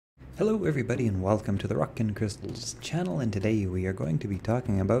Hello everybody and welcome to the Rock and Crystals channel, and today we are going to be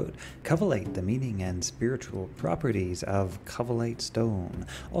talking about Covellite, the meaning and spiritual properties of Covellite stone,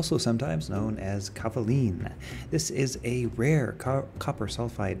 also sometimes known as Covelline. This is a rare copper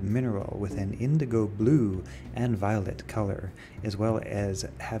sulphide mineral with an indigo blue and violet color, as well as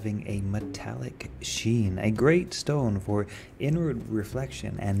having a metallic sheen, a great stone for inward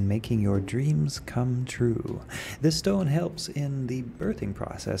reflection and making your dreams come true. This stone helps in the birthing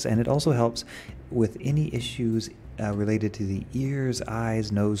process, and it also helps with any issues related to the ears,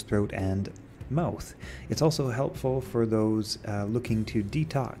 eyes, nose, throat, and mouth. It's also helpful for those looking to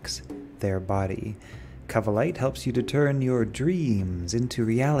detox their body. Covellite helps you to turn your dreams into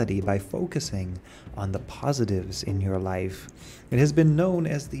reality by focusing on the positives in your life. It has been known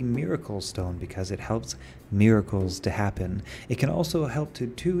as the miracle stone because it helps miracles to happen. It can also help to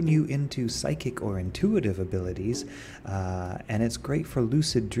tune you into psychic or intuitive abilities, and it's great for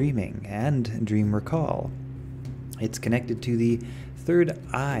lucid dreaming and dream recall. It's connected to the third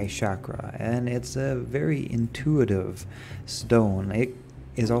eye chakra, and it's a very intuitive stone. It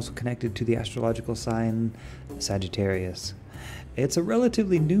is also connected to the astrological sign Sagittarius. It's a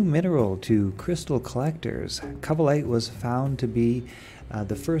relatively new mineral to crystal collectors. Covellite was found to be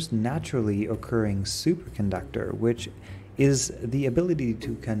the first naturally occurring superconductor, which is the ability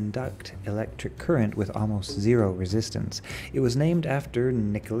to conduct electric current with almost zero resistance. It was named after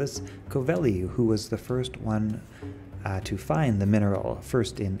Nicholas Covelli, who was the first one to find the mineral,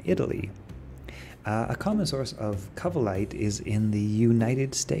 first in Italy. A common source of Covellite is in the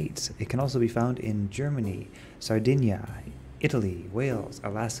United States. It can also be found in Germany, Sardinia, Italy, Wales,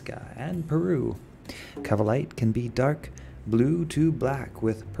 Alaska, and Peru. Covellite can be dark blue to black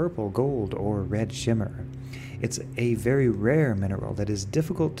with purple, gold, or red shimmer. It's a very rare mineral that is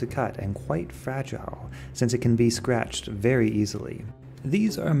difficult to cut and quite fragile, since it can be scratched very easily.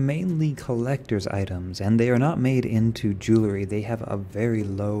 These are mainly collector's items, and they are not made into jewelry. They have a very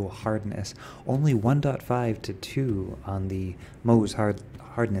low hardness, only 1.5 to 2 on the Mohs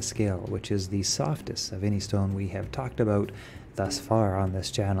hardness scale, which is the softest of any stone we have talked about thus far on this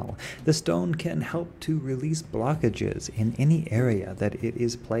channel. The stone can help to release blockages in any area that it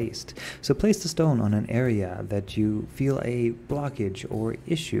is placed. So place the stone on an area that you feel a blockage or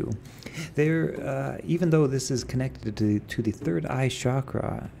issue. Even though this is connected to the third eye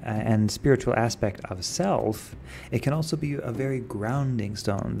chakra and spiritual aspect of self, it can also be a very grounding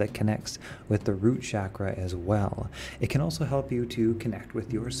stone that connects with the root chakra as well. It can also help you to connect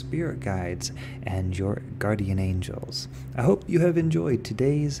with your spirit guides and your guardian angels. I hope you have enjoyed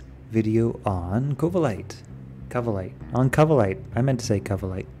today's video on Covellite. Covellite. I meant to say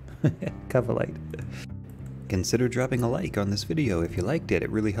Covellite. Covellite. Consider dropping a like on this video if you liked it. It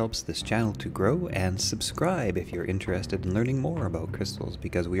really helps this channel to grow, and subscribe if you're interested in learning more about crystals,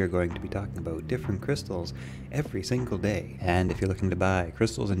 because we are going to be talking about different crystals every single day. And if you're looking to buy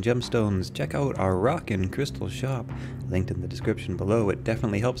crystals and gemstones, check out our Rock and Crystal shop, linked in the description below. It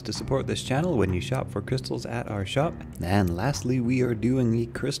definitely helps to support this channel when you shop for crystals at our shop. And lastly, we are doing a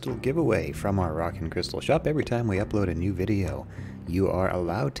crystal giveaway from our Rock and Crystal shop every time we upload a new video. You are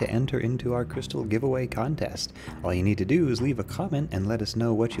allowed to enter into our crystal giveaway contest. All you need to do is leave a comment and let us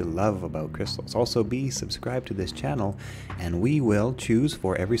know what you love about crystals. Also, be subscribed to this channel, and we will choose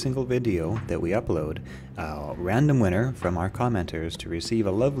for every single video that we upload a random winner from our commenters to receive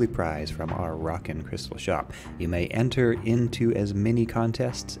a lovely prize from our Rock and Crystal shop. You may enter into as many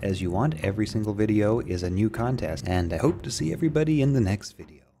contests as you want. Every single video is a new contest, and I hope to see everybody in the next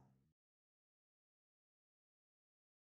video.